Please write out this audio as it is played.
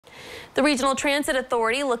The Regional Transit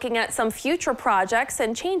Authority looking at some future projects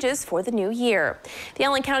and changes for the new year. The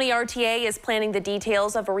Allen County RTA is planning the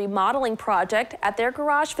details of a remodeling project at their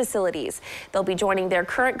garage facilities. They'll be joining their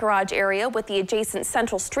current garage area with the adjacent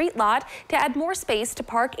Central Street lot to add more space to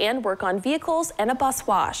park and work on vehicles and a bus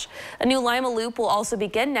wash. A new Lima Loop will also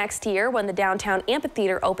begin next year when the downtown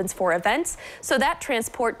amphitheater opens for events, so that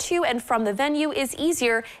transport to and from the venue is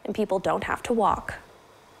easier and people don't have to walk.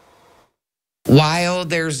 While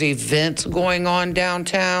there's events going on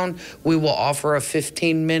downtown, we will offer a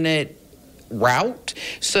 15-minute route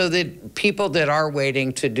so that people that are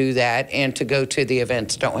waiting to do that and to go to the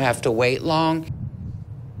events don't have to wait long.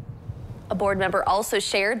 A board member also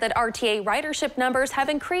shared that RTA ridership numbers have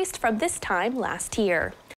increased from this time last year.